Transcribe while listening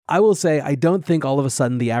I will say I don't think all of a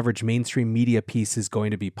sudden the average mainstream media piece is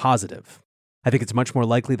going to be positive. I think it's much more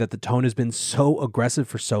likely that the tone has been so aggressive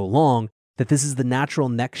for so long that this is the natural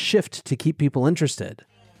next shift to keep people interested.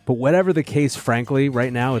 But whatever the case, frankly,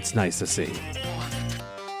 right now it's nice to see.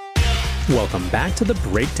 Welcome back to The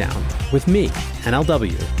Breakdown with me,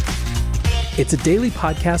 NLW. It's a daily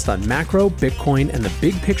podcast on macro, Bitcoin, and the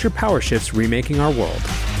big picture power shifts remaking our world.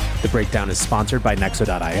 The Breakdown is sponsored by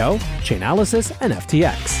Nexo.io, Chainalysis, and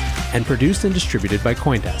FTX, and produced and distributed by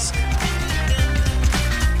CoinDesk.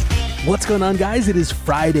 What's going on, guys? It is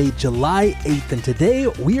Friday, July 8th, and today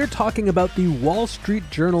we are talking about the Wall Street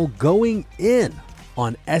Journal going in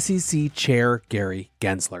on SEC Chair Gary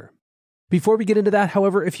Gensler. Before we get into that,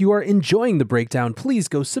 however, if you are enjoying The Breakdown, please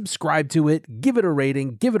go subscribe to it, give it a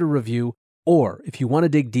rating, give it a review, or if you want to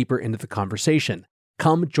dig deeper into the conversation,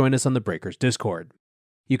 come join us on the Breakers Discord.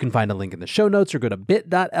 You can find a link in the show notes or go to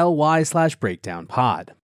bit.ly/breakdownpod.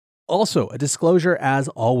 Also, a disclosure as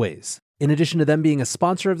always. In addition to them being a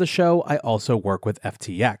sponsor of the show, I also work with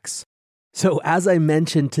FTX. So as I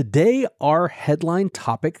mentioned, today our headline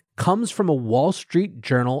topic comes from a Wall Street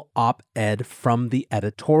Journal op-ed from the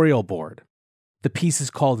editorial board. The piece is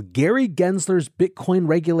called Gary Gensler's Bitcoin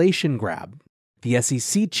Regulation Grab. The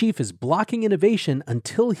SEC chief is blocking innovation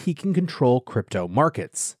until he can control crypto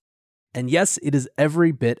markets. And yes, it is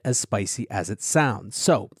every bit as spicy as it sounds.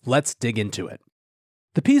 So let's dig into it.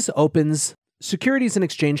 The piece opens, Securities and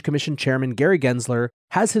Exchange Commission Chairman Gary Gensler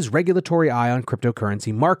has his regulatory eye on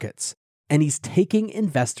cryptocurrency markets, and he's taking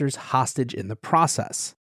investors hostage in the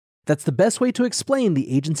process. That's the best way to explain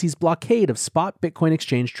the agency's blockade of spot Bitcoin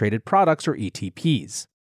exchange-traded products, or ETPs.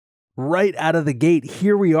 Right out of the gate,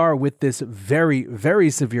 here we are with this very, very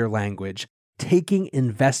severe language, taking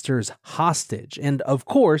investors hostage. And of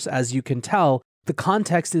course, as you can tell, the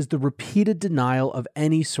context is the repeated denial of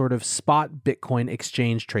any sort of spot Bitcoin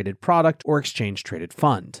exchange-traded product or exchange-traded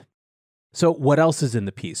fund. So what else is in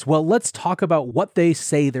the piece? Well, let's talk about what they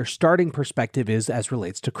say their starting perspective is as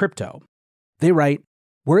relates to crypto. They write,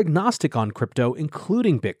 "We're agnostic on crypto,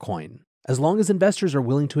 including Bitcoin, as long as investors are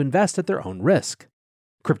willing to invest at their own risk.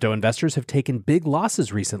 Crypto investors have taken big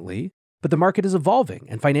losses recently, but the market is evolving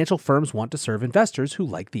and financial firms want to serve investors who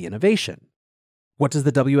like the innovation. What does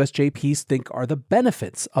the WSJ piece think are the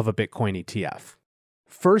benefits of a Bitcoin ETF?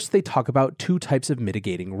 First, they talk about two types of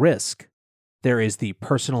mitigating risk. There is the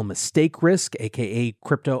personal mistake risk, aka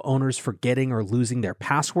crypto owners forgetting or losing their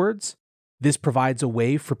passwords. This provides a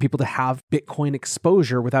way for people to have Bitcoin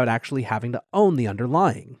exposure without actually having to own the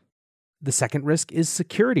underlying. The second risk is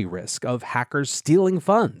security risk of hackers stealing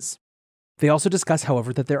funds. They also discuss,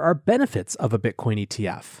 however, that there are benefits of a Bitcoin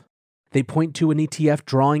ETF. They point to an ETF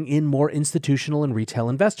drawing in more institutional and retail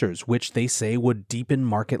investors, which they say would deepen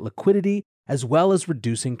market liquidity as well as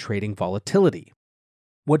reducing trading volatility.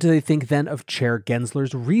 What do they think then of Chair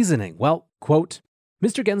Gensler's reasoning? Well, quote,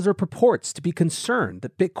 Mr. Gensler purports to be concerned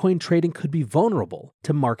that Bitcoin trading could be vulnerable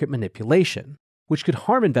to market manipulation, which could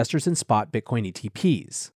harm investors in spot Bitcoin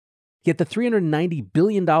ETPs. Yet the $390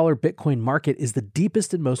 billion Bitcoin market is the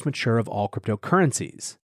deepest and most mature of all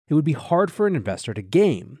cryptocurrencies. It would be hard for an investor to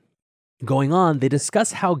game. Going on, they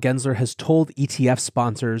discuss how Gensler has told ETF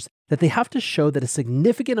sponsors that they have to show that a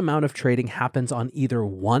significant amount of trading happens on either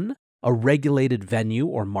 1, a regulated venue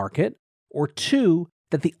or market, or 2,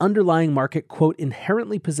 that the underlying market, quote,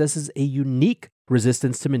 inherently possesses a unique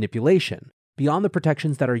resistance to manipulation, beyond the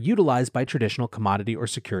protections that are utilized by traditional commodity or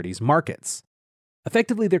securities markets.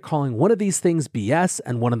 Effectively, they're calling one of these things BS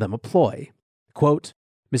and one of them a ploy. Quote,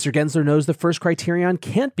 Mr. Gensler knows the first criterion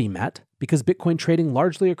can't be met because Bitcoin trading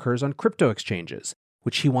largely occurs on crypto exchanges,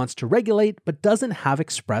 which he wants to regulate but doesn't have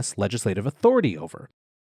express legislative authority over.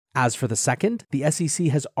 As for the second, the SEC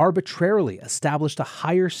has arbitrarily established a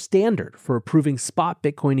higher standard for approving spot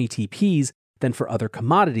Bitcoin ETPs than for other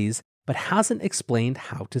commodities, but hasn't explained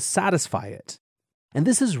how to satisfy it. And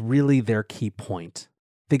this is really their key point.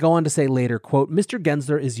 They go on to say later, quote, Mr.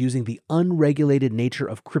 Gensler is using the unregulated nature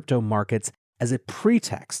of crypto markets as a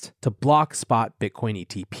pretext to block spot Bitcoin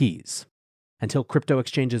ETPs. Until crypto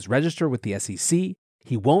exchanges register with the SEC,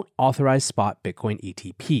 he won't authorize spot Bitcoin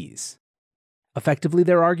ETPs. Effectively,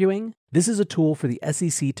 they're arguing, this is a tool for the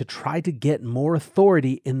SEC to try to get more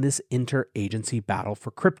authority in this interagency battle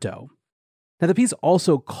for crypto. Now, the piece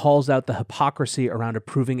also calls out the hypocrisy around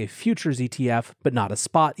approving a futures ETF, but not a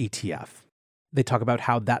spot ETF. They talk about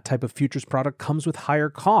how that type of futures product comes with higher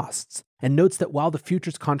costs, and notes that while the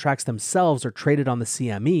futures contracts themselves are traded on the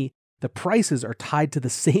CME, the prices are tied to the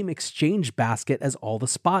same exchange basket as all the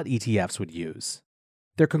spot ETFs would use.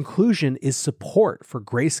 Their conclusion is support for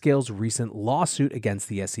Grayscale's recent lawsuit against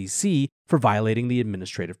the SEC for violating the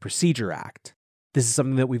Administrative Procedure Act. This is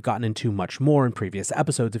something that we've gotten into much more in previous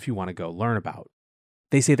episodes if you want to go learn about.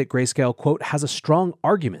 They say that Grayscale, quote, has a strong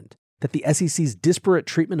argument that the SEC's disparate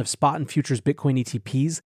treatment of spot and futures Bitcoin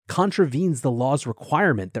ETPs contravenes the law's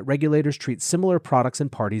requirement that regulators treat similar products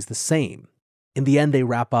and parties the same. In the end, they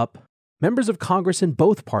wrap up, members of Congress in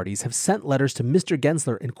both parties have sent letters to Mr.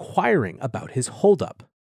 Gensler inquiring about his holdup.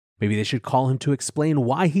 Maybe they should call him to explain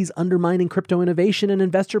why he's undermining crypto innovation and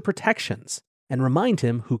investor protections, and remind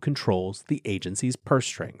him who controls the agency's purse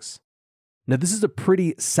strings. Now, this is a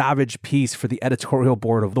pretty savage piece for the editorial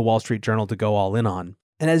board of the Wall Street Journal to go all in on,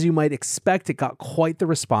 and as you might expect, it got quite the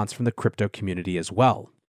response from the crypto community as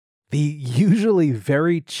well. The usually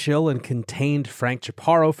very chill and contained Frank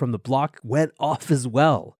Chaparro from the block went off as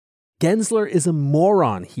well. Gensler is a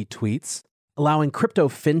moron, he tweets, allowing crypto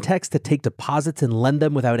fintechs to take deposits and lend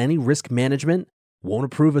them without any risk management, won't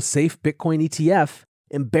approve a safe Bitcoin ETF,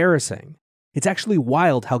 embarrassing. It's actually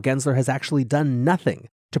wild how Gensler has actually done nothing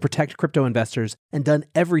to protect crypto investors and done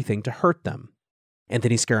everything to hurt them.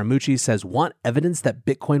 Anthony Scaramucci says, want evidence that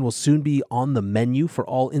Bitcoin will soon be on the menu for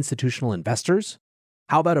all institutional investors?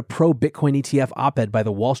 How about a pro-Bitcoin ETF op-ed by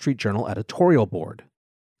the Wall Street Journal editorial board?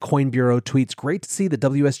 Coin Bureau tweets, great to see the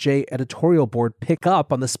WSJ editorial board pick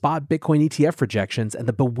up on the spot Bitcoin ETF rejections and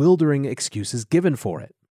the bewildering excuses given for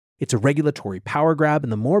it. It's a regulatory power grab,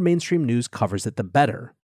 and the more mainstream news covers it, the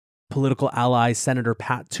better. Political ally Senator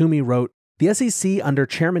Pat Toomey wrote, the SEC under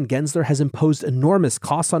Chairman Gensler has imposed enormous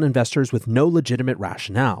costs on investors with no legitimate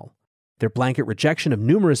rationale. Their blanket rejection of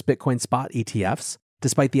numerous Bitcoin spot ETFs,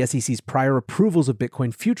 despite the SEC's prior approvals of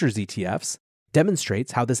Bitcoin futures ETFs,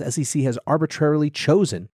 demonstrates how this SEC has arbitrarily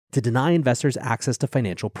chosen to deny investors access to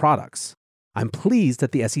financial products. I'm pleased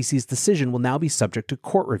that the SEC's decision will now be subject to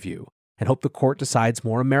court review, and hope the court decides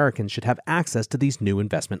more Americans should have access to these new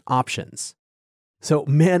investment options. So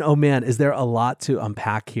man, oh man, is there a lot to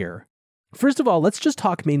unpack here. First of all, let's just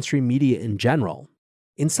talk mainstream media in general.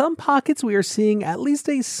 In some pockets, we are seeing at least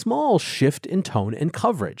a small shift in tone and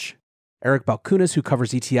coverage. Eric Balkunas, who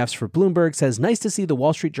covers ETFs for Bloomberg, says, nice to see the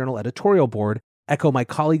Wall Street Journal editorial board echo my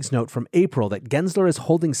colleague's note from April that Gensler is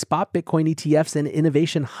holding spot Bitcoin ETFs and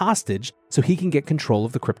innovation hostage so he can get control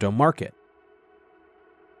of the crypto market.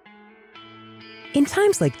 In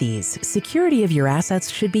times like these, security of your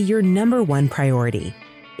assets should be your number one priority.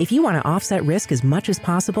 If you want to offset risk as much as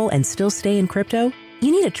possible and still stay in crypto,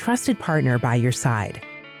 you need a trusted partner by your side.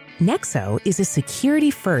 Nexo is a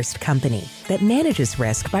security-first company that manages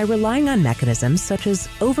risk by relying on mechanisms such as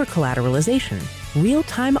over-collateralization,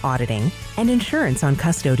 real-time auditing, and insurance on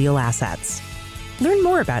custodial assets. Learn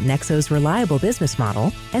more about Nexo's reliable business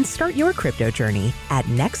model and start your crypto journey at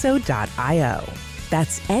nexo.io.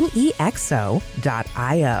 That's nexo.io.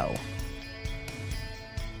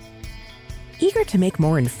 Eager to make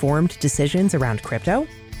more informed decisions around crypto?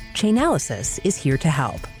 Chainalysis is here to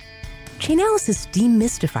help. Chainalysis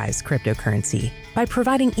demystifies cryptocurrency by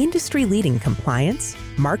providing industry-leading compliance,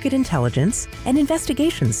 market intelligence, and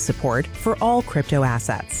investigations support for all crypto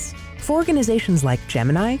assets for organizations like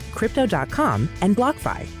Gemini, Crypto.com, and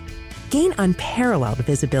BlockFi. Gain unparalleled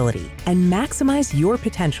visibility and maximize your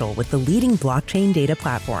potential with the leading blockchain data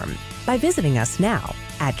platform by visiting us now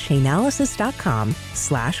at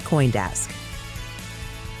chainalysis.com/Coindesk.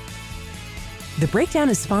 The breakdown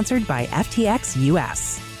is sponsored by FTX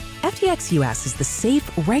US. FTX US is the safe,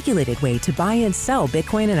 regulated way to buy and sell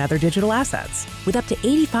Bitcoin and other digital assets with up to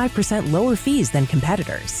 85% lower fees than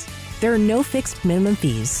competitors. There are no fixed minimum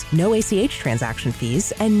fees, no ACH transaction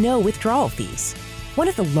fees, and no withdrawal fees. One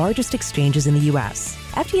of the largest exchanges in the US,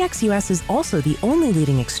 FTX US is also the only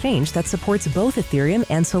leading exchange that supports both Ethereum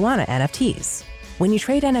and Solana NFTs. When you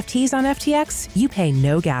trade NFTs on FTX, you pay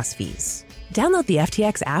no gas fees. Download the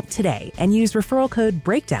FTX app today and use referral code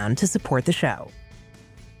BREAKDOWN to support the show.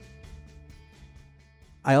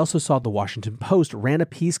 I also saw the Washington Post ran a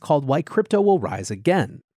piece called Why Crypto Will Rise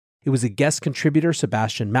Again. It was a guest contributor,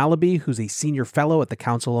 Sebastian Malaby, who's a senior fellow at the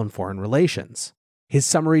Council on Foreign Relations. His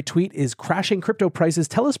summary tweet is, crashing crypto prices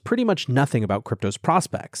tell us pretty much nothing about crypto's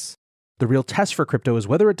prospects. The real test for crypto is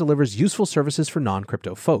whether it delivers useful services for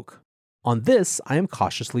non-crypto folk. On this, I am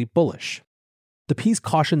cautiously bullish. The piece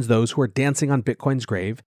cautions those who are dancing on Bitcoin's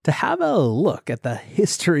grave to have a look at the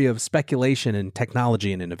history of speculation in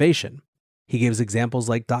technology and innovation. He gives examples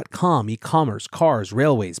like .com, e-commerce, cars,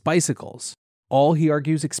 railways, bicycles. All, he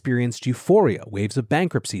argues, experienced euphoria, waves of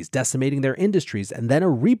bankruptcies decimating their industries, and then a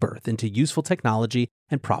rebirth into useful technology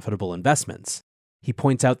and profitable investments. He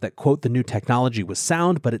points out that, quote, the new technology was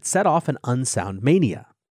sound, but it set off an unsound mania.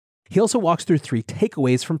 He also walks through 3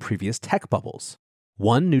 takeaways from previous tech bubbles.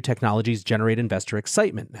 1, new technologies generate investor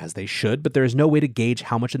excitement, as they should, but there is no way to gauge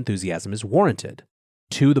how much enthusiasm is warranted.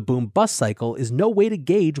 2, the boom-bust cycle is no way to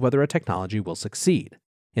gauge whether a technology will succeed.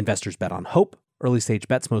 Investors bet on hope, early-stage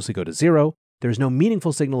bets mostly go to zero, there is no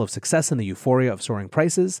meaningful signal of success in the euphoria of soaring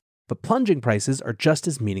prices, but plunging prices are just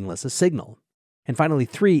as meaningless a signal. And finally,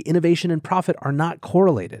 3, innovation and profit are not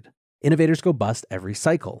correlated. Innovators go bust every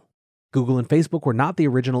cycle. Google and Facebook were not the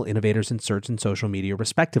original innovators in search and social media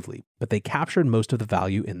respectively, but they captured most of the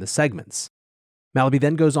value in the segments. Mallaby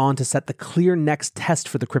then goes on to set the clear next test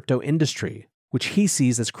for the crypto industry, which he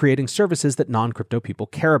sees as creating services that non-crypto people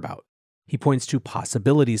care about. He points to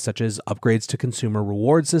possibilities such as upgrades to consumer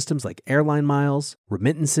reward systems like airline miles,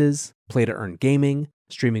 remittances, play-to-earn gaming,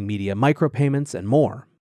 streaming media micropayments, and more.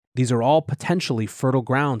 These are all potentially fertile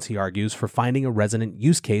grounds, he argues, for finding a resonant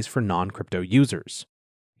use case for non-crypto users.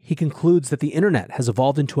 He concludes that the internet has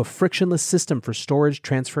evolved into a frictionless system for storage,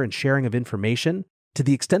 transfer, and sharing of information to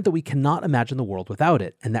the extent that we cannot imagine the world without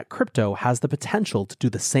it, and that crypto has the potential to do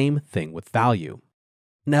the same thing with value.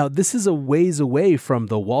 Now, this is a ways away from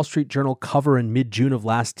the Wall Street Journal cover in mid-June of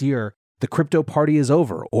last year, "The crypto party is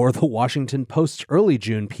over," or the Washington Post's early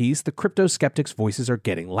June piece, "The crypto skeptics' voices are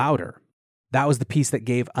getting louder." That was the piece that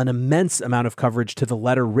gave an immense amount of coverage to the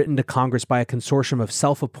letter written to Congress by a consortium of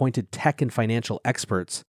self-appointed tech and financial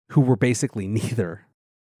experts who were basically neither.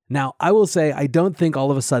 Now, I will say I don't think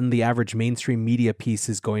all of a sudden the average mainstream media piece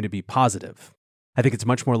is going to be positive. I think it's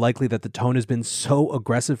much more likely that the tone has been so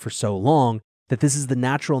aggressive for so long that this is the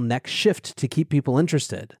natural next shift to keep people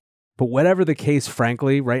interested. But whatever the case,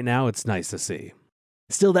 frankly, right now it's nice to see.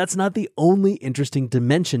 Still, that's not the only interesting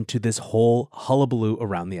dimension to this whole hullabaloo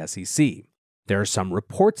around the SEC. There are some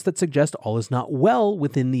reports that suggest all is not well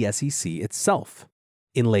within the SEC itself.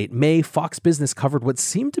 In late May, Fox Business covered what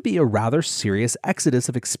seemed to be a rather serious exodus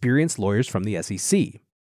of experienced lawyers from the SEC.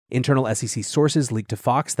 Internal SEC sources leaked to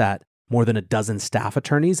Fox that more than a dozen staff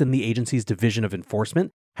attorneys in the agency's Division of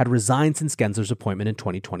Enforcement had resigned since Gensler's appointment in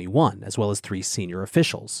 2021, as well as 3 senior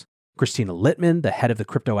officials. Christina Littman, the head of the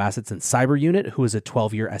Crypto Assets and Cyber Unit, who is a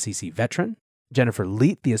 12-year SEC veteran. Jennifer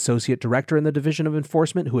Leet, the associate director in the Division of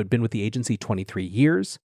Enforcement, who had been with the agency 23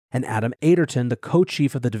 years. And Adam Aderton, the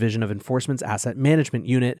co-chief of the Division of Enforcement's Asset Management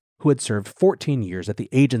Unit, who had served 14 years at the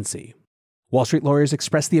agency. Wall Street lawyers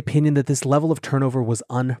expressed the opinion that this level of turnover was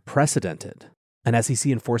unprecedented. An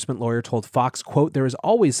SEC enforcement lawyer told Fox, quote, "There is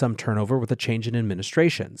always some turnover with a change in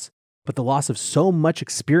administrations, but the loss of so much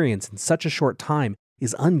experience in such a short time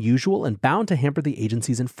is unusual and bound to hamper the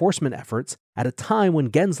agency's enforcement efforts at a time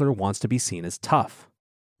when Gensler wants to be seen as tough."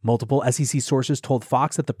 Multiple SEC sources told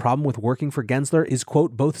Fox that the problem with working for Gensler is,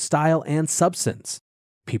 quote, "both style and substance."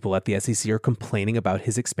 People at the SEC are complaining about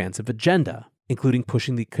his expansive agenda, including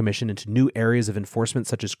pushing the commission into new areas of enforcement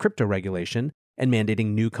such as crypto regulation and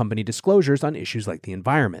mandating new company disclosures on issues like the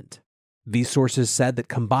environment. These sources said that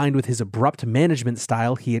combined with his abrupt management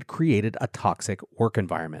style, he had created a toxic work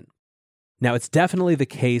environment. Now, it's definitely the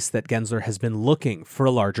case that Gensler has been looking for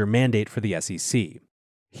a larger mandate for the SEC.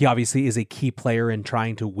 He obviously is a key player in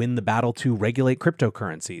trying to win the battle to regulate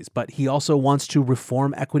cryptocurrencies, but he also wants to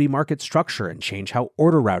reform equity market structure and change how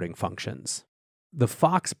order routing functions. The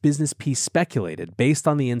Fox business piece speculated, based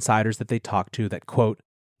on the insiders that they talked to, that, quote,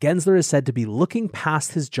 "Gensler is said to be looking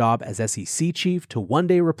past his job as SEC chief to one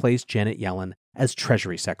day replace Janet Yellen as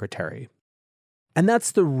Treasury Secretary." And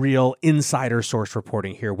that's the real insider source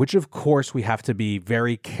reporting here, which of course we have to be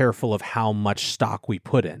very careful of how much stock we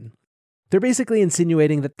put in. They're basically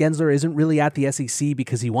insinuating that Gensler isn't really at the SEC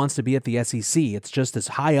because he wants to be at the SEC. It's just as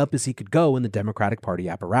high up as he could go in the Democratic Party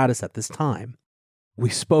apparatus at this time. We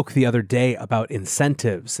spoke the other day about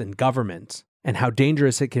incentives and government and how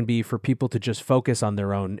dangerous it can be for people to just focus on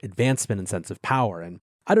their own advancement and sense of power. And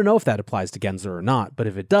I don't know if that applies to Gensler or not, but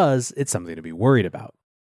if it does, it's something to be worried about.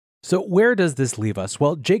 So where does this leave us?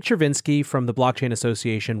 Well, Jake Chervinsky from the Blockchain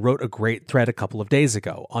Association wrote a great thread a couple of days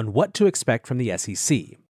ago on what to expect from the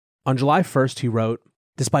SEC. On July 1st, he wrote,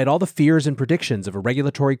 "Despite all the fears and predictions of a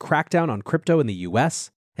regulatory crackdown on crypto in the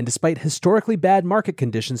US, and despite historically bad market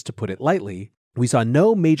conditions, to put it lightly, we saw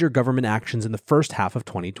no major government actions in the first half of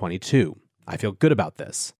 2022. I feel good about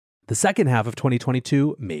this. The second half of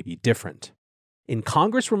 2022 may be different. In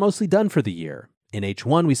Congress, we're mostly done for the year. In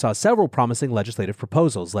H1, we saw several promising legislative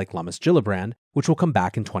proposals like Lummis Gillibrand, which will come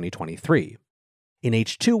back in 2023. In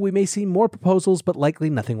H2, we may see more proposals, but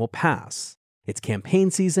likely nothing will pass. It's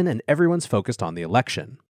campaign season and everyone's focused on the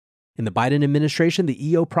election. In the Biden administration, the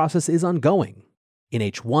EO process is ongoing. In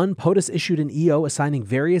H1, POTUS issued an EO assigning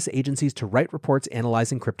various agencies to write reports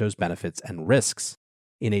analyzing crypto's benefits and risks.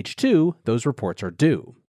 In H2, those reports are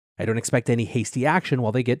due. I don't expect any hasty action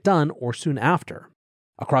while they get done or soon after.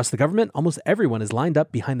 Across the government, almost everyone is lined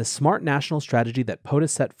up behind the smart national strategy that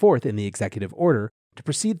POTUS set forth in the executive order to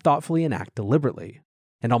proceed thoughtfully and act deliberately.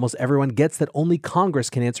 And almost everyone gets that only Congress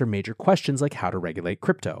can answer major questions like how to regulate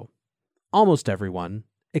crypto. Almost everyone,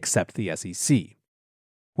 except the SEC.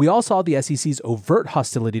 We all saw the SEC's overt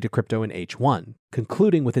hostility to crypto in H1,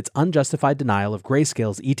 concluding with its unjustified denial of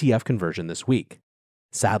Grayscale's ETF conversion this week.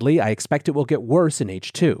 Sadly, I expect it will get worse in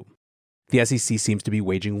H2. The SEC seems to be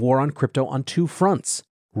waging war on crypto on two fronts: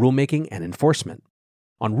 rulemaking and enforcement.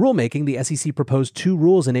 On rulemaking, the SEC proposed two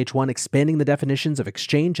rules in H1 expanding the definitions of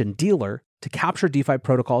exchange and dealer to capture DeFi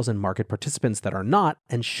protocols and market participants that are not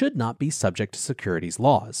and should not be subject to securities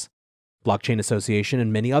laws. Blockchain Association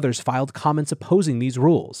and many others filed comments opposing these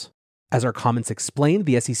rules. As our comments explained,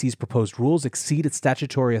 the SEC's proposed rules exceed its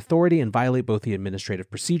statutory authority and violate both the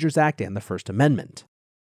Administrative Procedures Act and the First Amendment.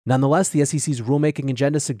 Nonetheless, the SEC's rulemaking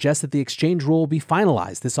agenda suggests that the exchange rule will be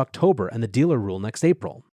finalized this October and the dealer rule next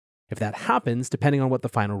April. If that happens, depending on what the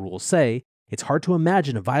final rules say, it's hard to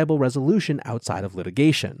imagine a viable resolution outside of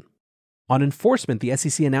litigation. On enforcement, the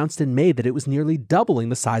SEC announced in May that it was nearly doubling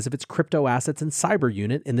the size of its crypto assets and cyber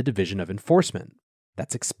unit in the Division of Enforcement.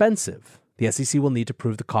 That's expensive. The SEC will need to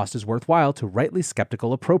prove the cost is worthwhile to rightly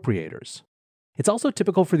skeptical appropriators. It's also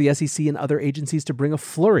typical for the SEC and other agencies to bring a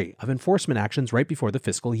flurry of enforcement actions right before the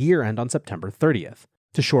fiscal year end on September 30th,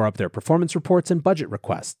 to shore up their performance reports and budget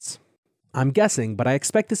requests. I'm guessing, but I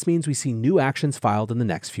expect this means we see new actions filed in the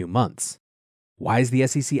next few months. Why is the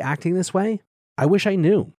SEC acting this way? I wish I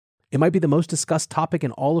knew. It might be the most discussed topic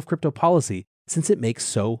in all of crypto policy since it makes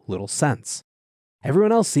so little sense.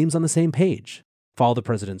 Everyone else seems on the same page. Follow the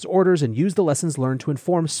president's orders and use the lessons learned to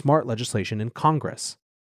inform smart legislation in Congress.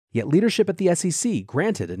 Yet leadership at the SEC,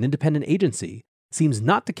 granted an independent agency, seems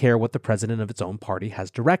not to care what the president of its own party has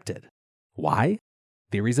directed. Why?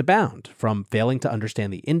 Theories abound, from failing to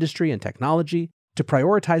understand the industry and technology to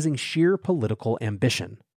prioritizing sheer political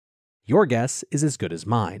ambition. Your guess is as good as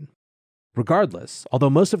mine. Regardless, although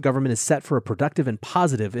most of government is set for a productive and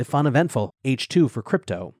positive, if uneventful, H2 for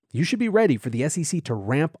crypto, you should be ready for the SEC to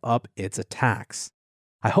ramp up its attacks.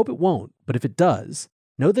 I hope it won't, but if it does,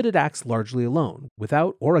 know that it acts largely alone,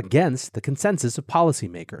 without or against the consensus of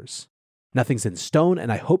policymakers. Nothing's in stone,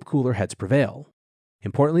 and I hope cooler heads prevail.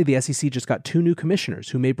 Importantly, the SEC just got 2 new commissioners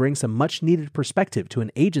who may bring some much-needed perspective to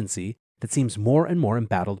an agency that seems more and more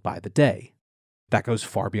embattled by the day. That goes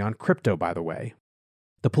far beyond crypto, by the way.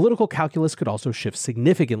 The political calculus could also shift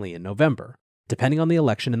significantly in November, depending on the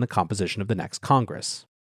election and the composition of the next Congress.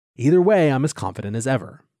 Either way, I'm as confident as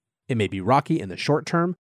ever. It may be rocky in the short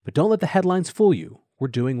term, but don't let the headlines fool you. We're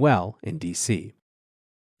doing well in DC.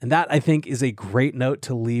 And that, I think, is a great note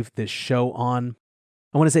to leave this show on.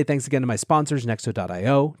 I want to say thanks again to my sponsors,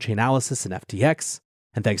 Nexo.io, Chainalysis, and FTX,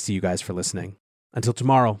 and thanks to you guys for listening. Until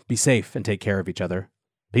tomorrow, be safe and take care of each other.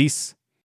 Peace.